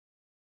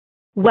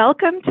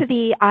Welcome to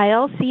the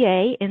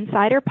ILCA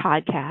Insider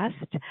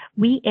Podcast.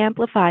 We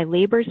amplify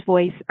labor's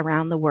voice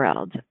around the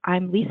world.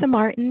 I'm Lisa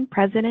Martin,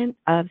 president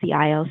of the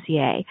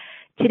ILCA.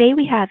 Today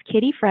we have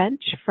Kitty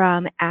French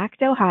from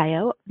ACT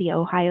Ohio, the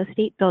Ohio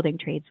State Building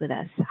Trades, with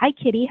us. Hi,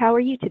 Kitty. How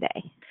are you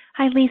today?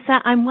 Hi, Lisa.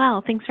 I'm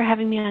well. Thanks for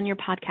having me on your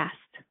podcast.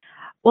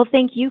 Well,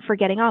 thank you for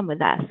getting on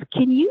with us.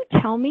 Can you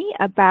tell me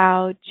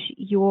about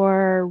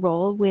your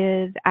role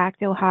with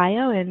ACT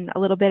Ohio and a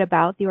little bit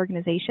about the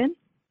organization?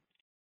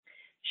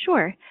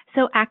 Sure.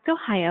 So ACT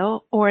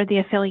Ohio, or the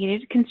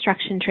Affiliated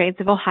Construction Trades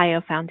of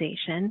Ohio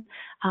Foundation,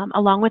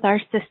 along with our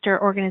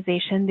sister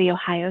organization, the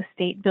Ohio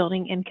State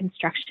Building and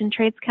Construction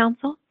Trades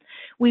Council,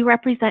 we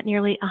represent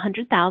nearly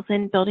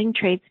 100,000 building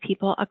trades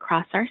people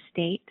across our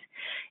state,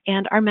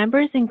 and our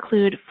members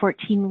include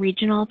 14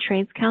 regional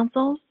trades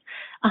councils,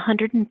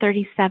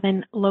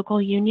 137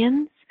 local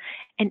unions,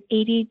 and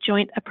 80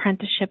 joint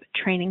apprenticeship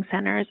training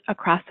centers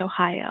across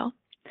Ohio.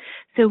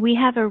 So we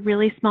have a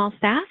really small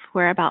staff.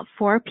 We're about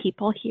 4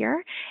 people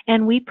here,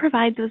 and we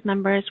provide those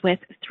members with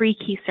 3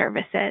 key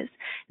services.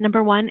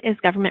 Number 1 is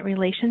government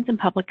relations and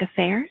public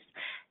affairs.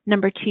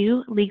 Number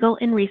 2, legal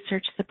and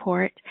research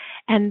support.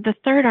 And the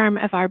third arm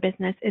of our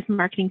business is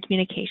marketing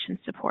communication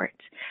support.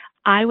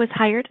 I was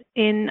hired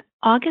in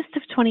August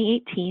of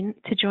 2018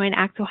 to join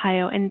ACT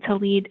Ohio and to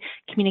lead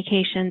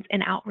communications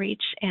and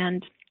outreach,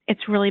 and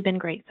it's really been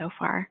great so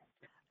far.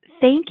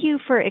 Thank you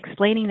for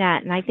explaining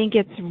that, and I think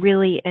it's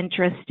really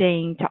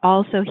interesting to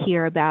also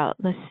hear about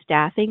the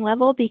staffing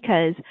level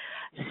because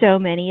so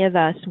many of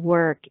us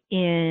work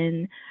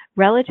in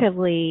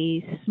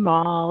relatively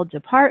small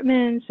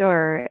departments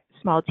or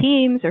small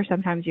teams, or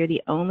sometimes you're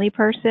the only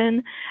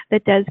person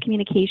that does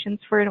communications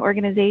for an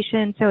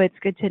organization. So it's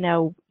good to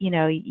know,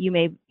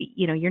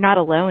 you're not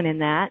alone in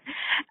that.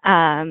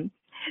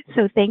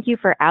 So thank you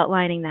for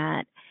outlining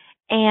that.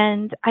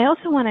 And I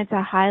also wanted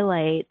to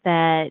highlight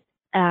that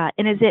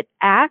and is it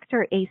ACT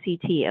or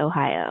ACT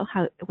Ohio?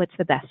 What's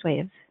the best way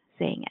of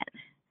saying it?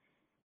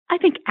 I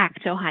think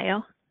ACT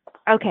Ohio.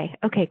 Okay,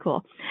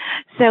 cool.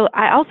 So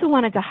I also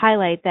wanted to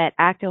highlight that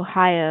ACT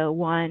Ohio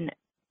won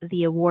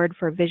the award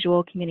for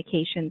Visual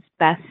Communications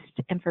Best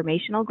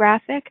Informational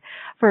Graphic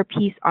for a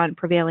piece on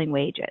prevailing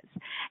wages.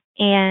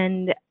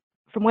 And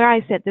from where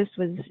I sit, this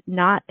was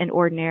not an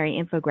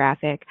ordinary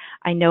infographic.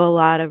 I know a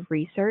lot of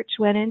research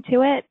went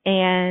into it,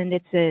 and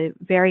it's a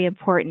very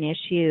important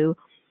issue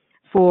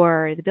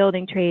for the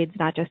building trades,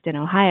 not just in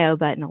Ohio,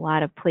 but in a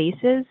lot of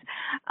places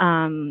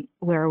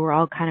where we're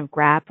all kind of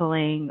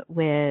grappling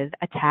with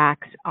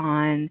attacks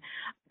on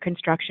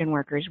construction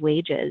workers'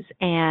 wages,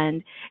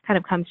 and kind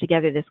of comes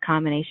together this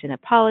combination of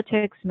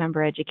politics,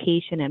 member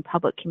education, and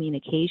public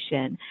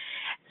communication.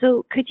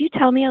 So could you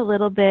tell me a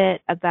little bit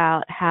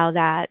about how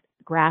that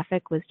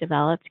graphic was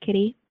developed,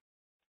 Kitty?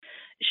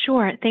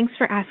 Sure. Thanks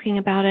for asking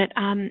about it.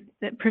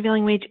 The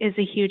prevailing wage is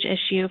a huge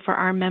issue for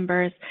our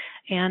members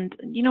and,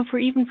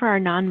 for our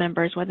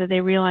non-members, whether they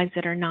realize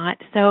it or not.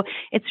 So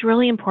it's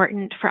really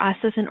important for us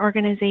as an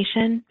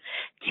organization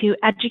to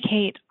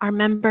educate our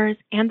members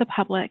and the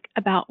public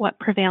about what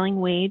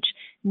prevailing wage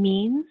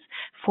means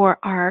for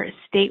our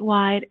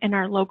statewide and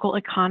our local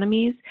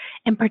economies,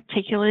 and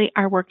particularly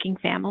our working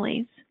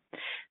families.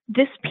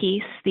 This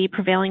piece, the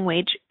prevailing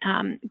wage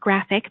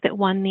graphic that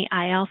won the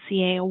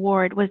ILCA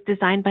award, was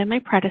designed by my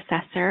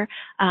predecessor,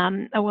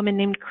 a woman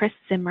named Chris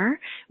Zimmer,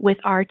 with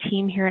our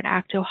team here at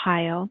ACT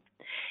Ohio.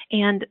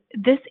 And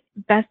this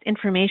best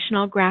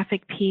informational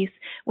graphic piece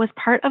was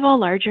part of a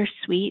larger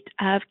suite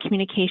of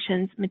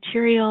communications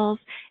materials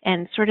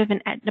and sort of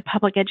a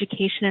public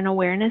education and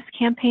awareness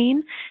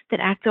campaign that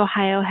ACT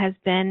Ohio has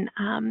been,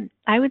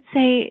 I would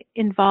say,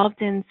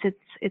 involved in since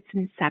its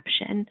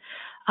inception.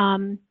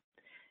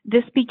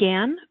 This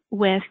began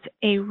with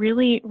a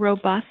really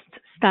robust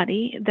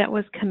study that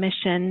was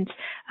commissioned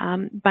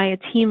by a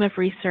team of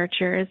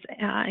researchers,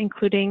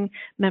 including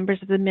members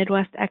of the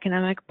Midwest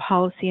Economic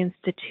Policy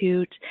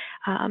Institute,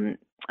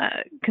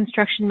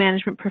 construction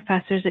management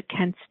professors at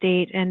Kent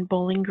State and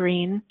Bowling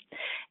Green.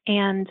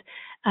 And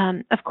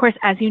of course,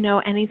 as you know,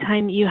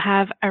 anytime you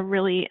have a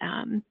really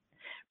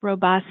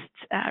robust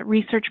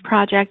research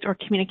project or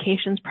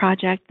communications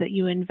project that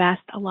you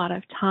invest a lot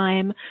of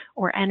time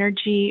or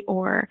energy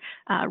or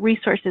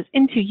resources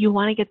into, you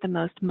want to get the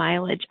most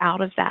mileage out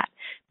of that,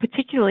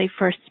 particularly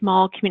for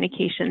small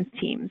communications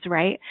teams,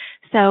 right?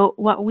 So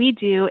what we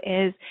do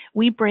is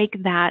we break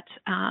that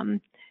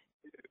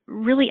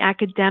really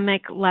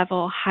academic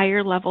level,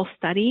 higher level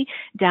study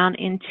down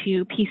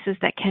into pieces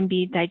that can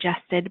be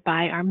digested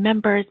by our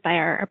members, by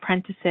our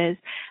apprentices,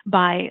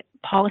 by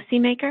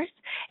policymakers,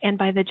 and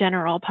by the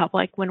general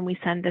public when we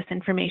send this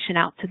information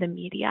out to the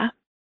media.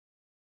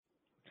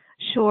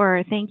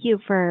 Sure. Thank you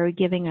for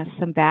giving us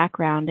some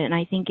background, and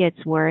I think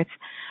it's worth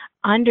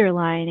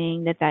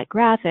underlining that that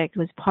graphic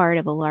was part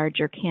of a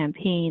larger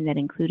campaign that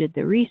included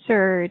the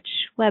research,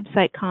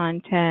 website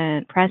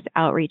content, press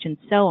outreach, and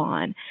so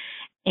on.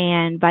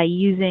 And by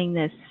using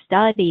this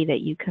study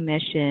that you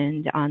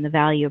commissioned on the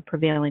value of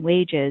prevailing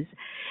wages,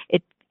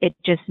 it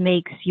just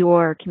makes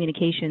your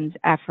communications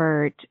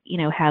effort,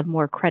 have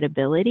more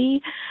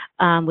credibility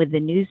with the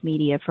news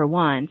media, for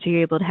one. So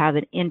you're able to have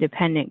an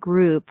independent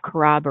group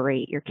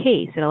corroborate your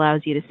case. It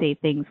allows you to say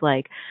things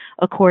like,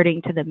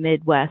 according to the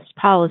Midwest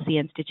Policy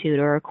Institute,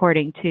 or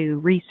according to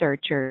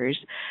researchers,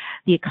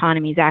 the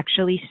economy is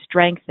actually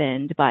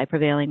strengthened by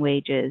prevailing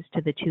wages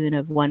to the tune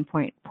of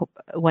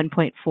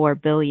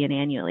 $1.4 billion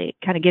annually. It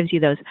kind of gives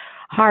you those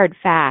hard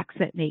facts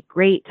that make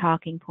great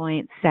talking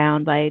points,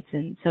 sound bites,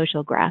 and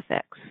social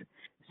graphics.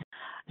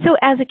 So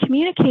as a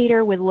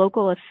communicator with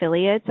local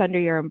affiliates under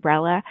your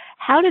umbrella,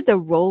 how did the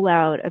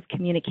rollout of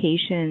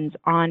communications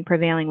on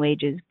prevailing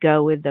wages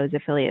go with those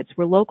affiliates?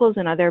 Were locals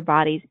and other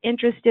bodies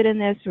interested in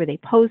this? Were they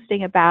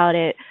posting about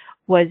it?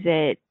 Was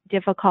it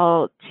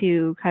difficult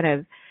to kind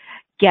of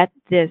get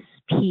this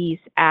piece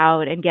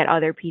out and get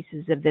other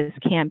pieces of this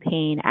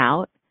campaign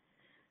out?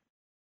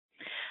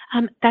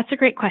 That's a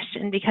great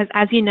question, because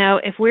as you know,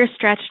 if we're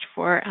stretched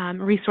for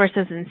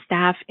resources and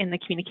staff in the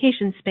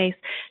communication space,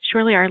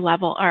 surely our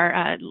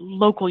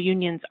local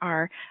unions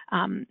are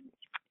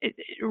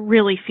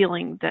really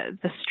feeling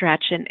the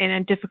stretch and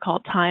a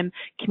difficult time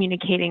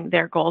communicating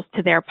their goals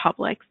to their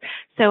publics.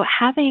 So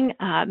having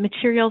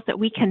materials that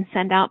we can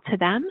send out to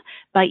them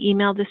by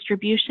email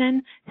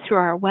distribution, through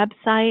our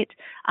website,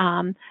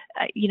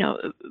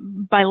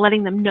 by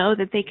letting them know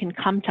that they can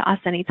come to us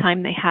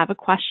anytime they have a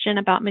question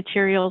about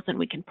materials and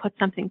we can put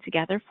something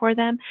together for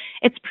them,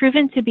 it's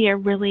proven to be a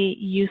really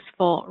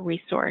useful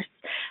resource.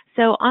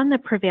 So on the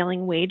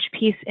prevailing wage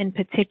piece in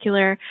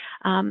particular,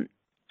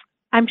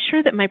 I'm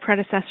sure that my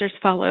predecessors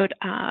followed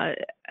a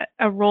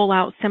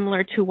rollout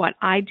similar to what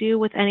I do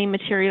with any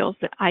materials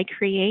that I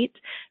create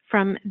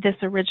from this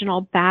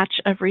original batch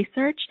of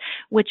research,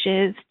 which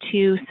is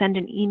to send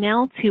an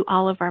email to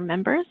all of our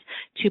members,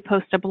 to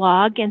post a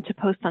blog, and to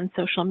post on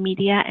social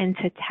media and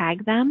to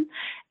tag them,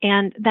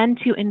 and then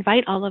to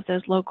invite all of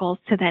those locals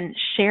to then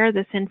share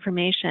this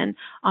information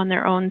on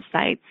their own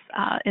sites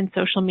and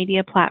social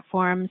media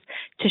platforms,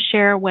 to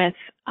share with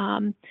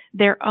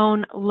their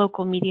own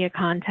local media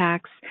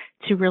contacts,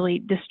 to really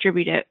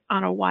distribute it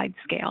on a wide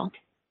scale.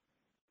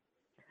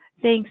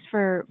 Thanks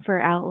for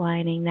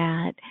outlining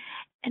that.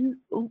 And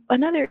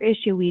another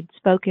issue we'd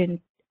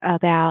spoken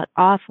about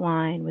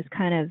offline was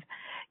kind of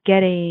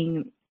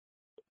getting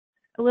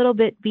a little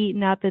bit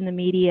beaten up in the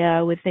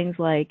media with things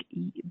like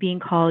being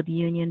called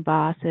union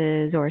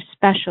bosses or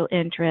special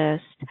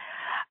interest.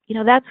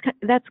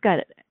 That's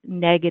got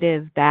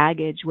negative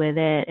baggage with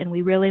it, and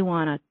we really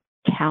want to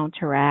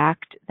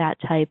counteract that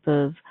type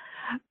of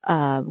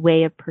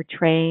way of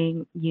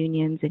portraying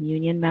unions and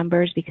union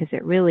members, because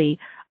it really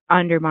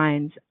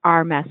undermines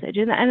our message.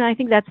 And I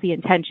think that's the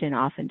intention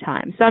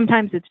oftentimes.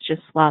 Sometimes it's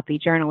just sloppy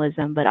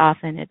journalism, but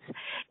often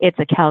it's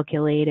a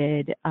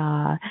calculated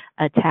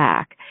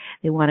attack.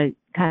 They want to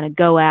kind of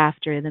go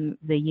after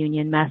the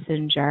union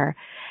messenger.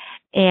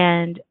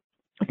 And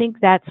I think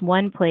that's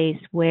one place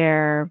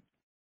where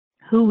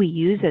who we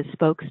use as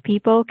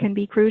spokespeople can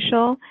be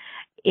crucial.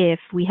 If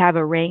we have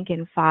a rank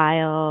and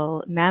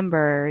file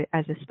member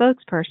as a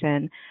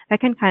spokesperson, that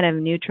can kind of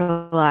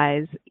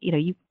neutralize,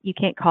 you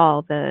can't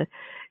call the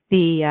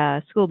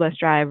school bus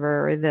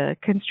driver or the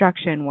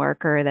construction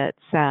worker that's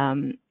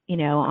on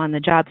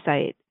the job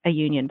site a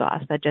union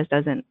boss. That just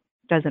doesn't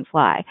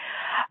fly.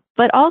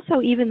 But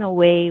also, even the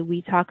way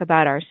we talk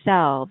about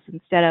ourselves,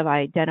 instead of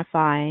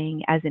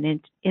identifying as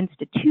an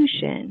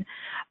institution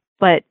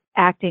but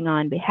acting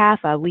on behalf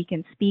of, we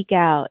can speak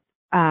out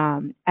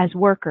as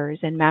workers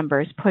and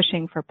members,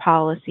 pushing for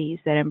policies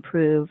that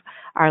improve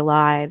our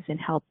lives and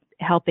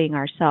helping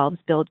ourselves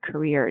build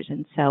careers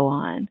and so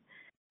on.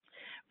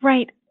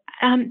 Right.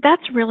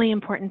 That's a really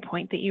important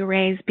point that you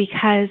raise,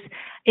 because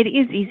it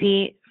is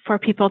easy for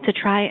people to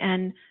try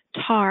and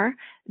tar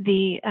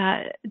the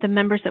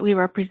members that we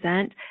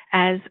represent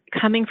as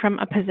coming from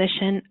a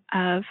position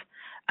of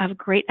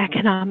great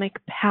economic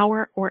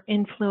power or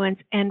influence,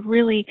 and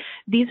really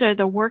these are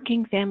the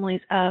working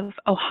families of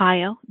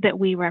Ohio that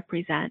we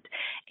represent.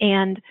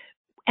 And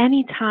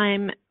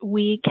anytime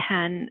we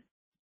can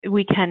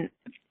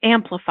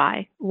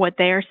amplify what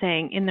they are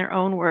saying in their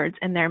own words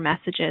and their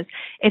messages,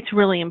 it's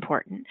really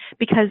important,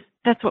 because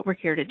that's what we're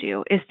here to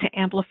do, is to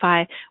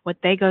amplify what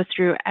they go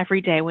through every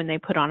day when they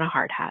put on a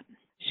hard hat.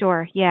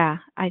 Sure, yeah,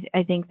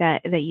 I think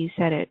that you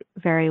said it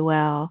very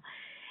well.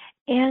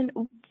 And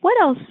what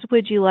else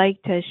would you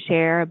like to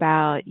share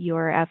about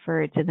your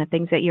efforts and the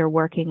things that you're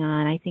working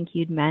on? I think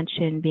you'd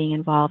mentioned being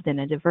involved in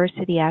a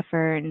diversity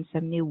effort and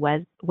some new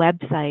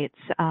websites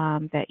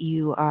that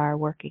you are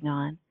working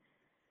on.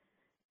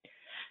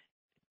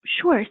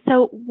 Sure.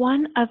 So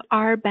one of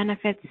our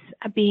benefits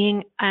of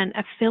being an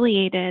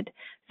affiliated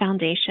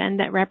foundation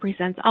that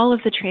represents all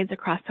of the trades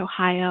across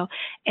Ohio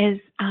is,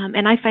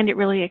 and I find it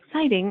really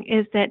exciting,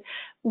 is that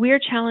we're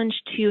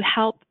challenged to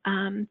help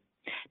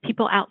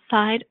people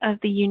outside of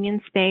the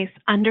union space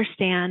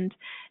understand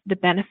the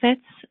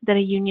benefits that a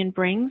union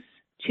brings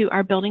to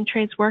our building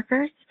trades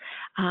workers,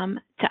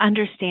 to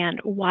understand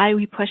why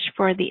we push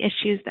for the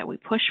issues that we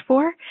push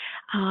for,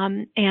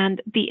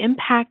 and the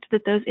impact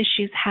that those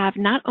issues have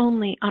not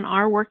only on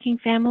our working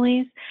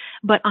families,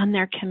 but on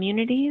their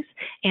communities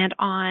and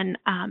on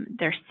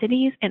their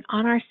cities and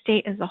on our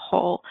state as a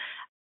whole.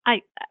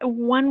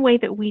 One way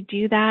that we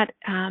do that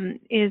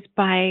is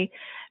by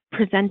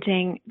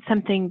presenting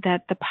something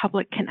that the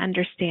public can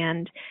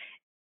understand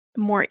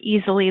more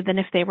easily than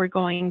if they were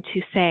going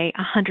to, say,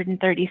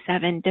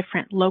 137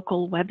 different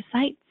local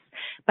websites.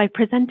 By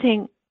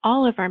presenting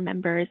all of our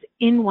members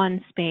in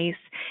one space,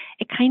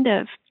 it kind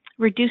of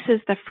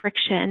reduces the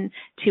friction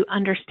to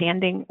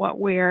understanding what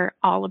we're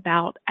all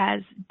about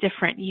as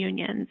different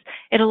unions.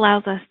 It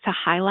allows us to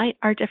highlight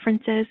our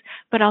differences,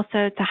 but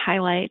also to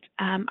highlight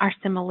our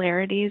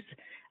similarities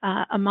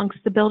amongst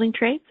the building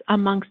trades,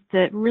 amongst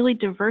the really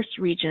diverse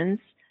regions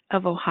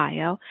of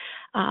Ohio.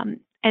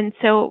 And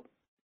so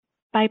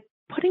by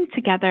putting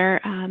together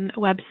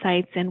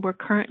websites, and we're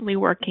currently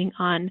working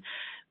on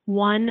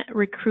one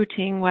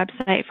recruiting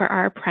website for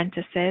our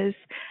apprentices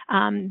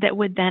that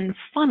would then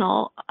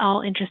funnel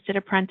all interested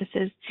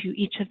apprentices to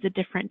each of the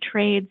different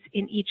trades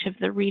in each of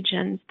the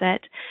regions that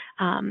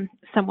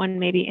someone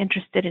may be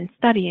interested in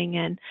studying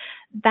in.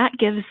 That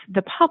gives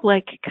the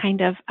public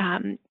kind of,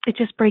 it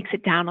just breaks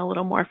it down a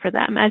little more for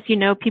them. As you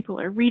know, people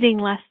are reading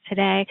less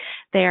today.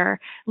 They're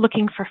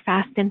looking for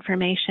fast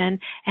information,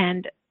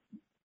 and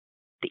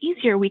the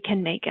easier we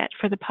can make it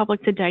for the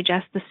public to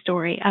digest the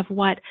story of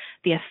what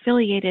the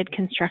affiliated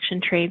construction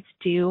trades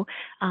do,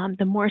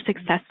 the more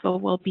successful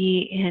we'll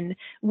be in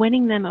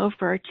winning them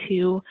over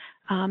to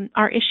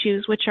our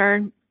issues, which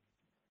are,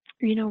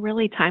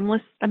 really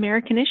timeless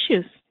American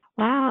issues.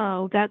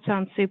 Wow, that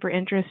sounds super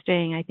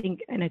interesting. I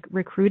think in a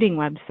recruiting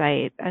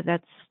website,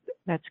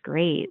 that's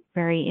great,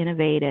 very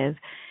innovative.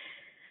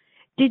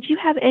 Did you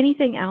have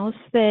anything else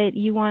that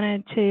you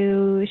wanted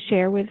to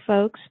share with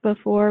folks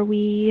before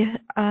we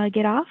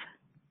get off?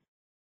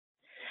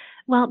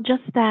 Well,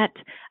 just that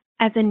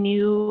as a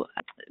new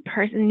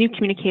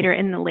communicator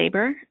in the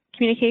labor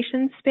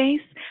communications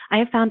space, I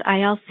have found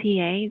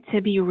ILCA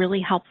to be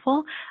really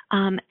helpful.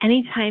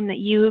 Anytime that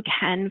you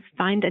can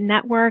find a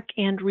network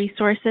and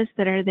resources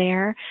that are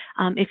there,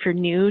 if you're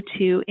new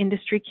to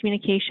industry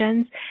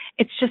communications,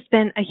 it's just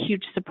been a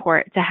huge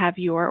support to have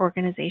your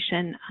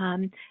organization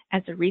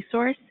as a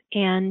resource.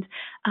 And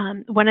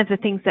one of the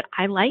things that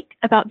I like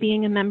about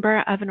being a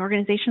member of an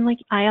organization like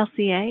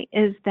ILCA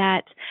is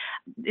the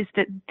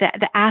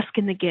ask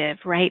and the give,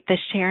 right? The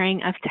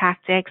sharing of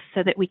tactics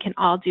so that we can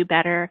all do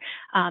better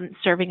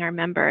serving our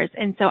members.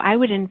 And so I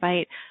would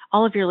invite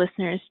all of your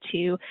listeners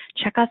to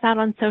check us out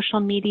on social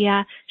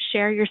media,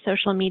 share your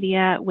social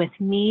media with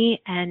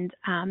me, and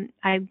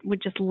I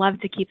would just love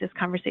to keep this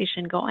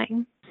conversation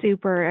going.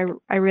 Super.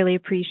 I really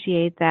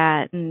appreciate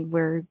that, and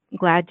we're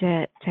glad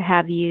to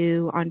have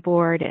you on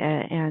board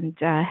and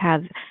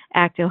have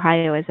ACT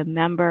Ohio as a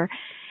member.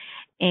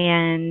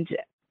 And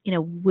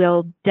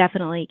we'll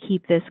definitely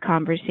keep this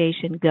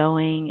conversation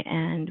going,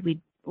 and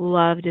we'd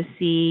love to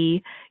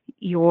see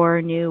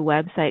your new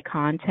website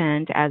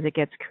content as it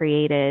gets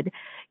created.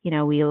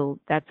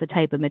 That's the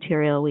type of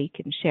material we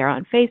can share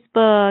on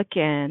Facebook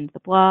and the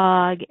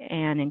blog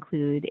and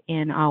include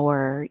in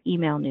our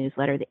email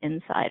newsletter, The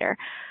Insider.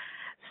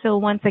 So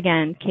once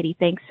again, Kitty,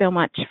 thanks so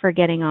much for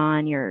getting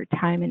on. Your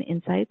time and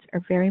insights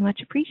are very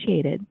much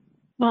appreciated.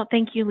 Well,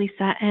 thank you,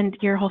 Lisa, and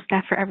your whole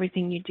staff for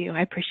everything you do.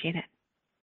 I appreciate it.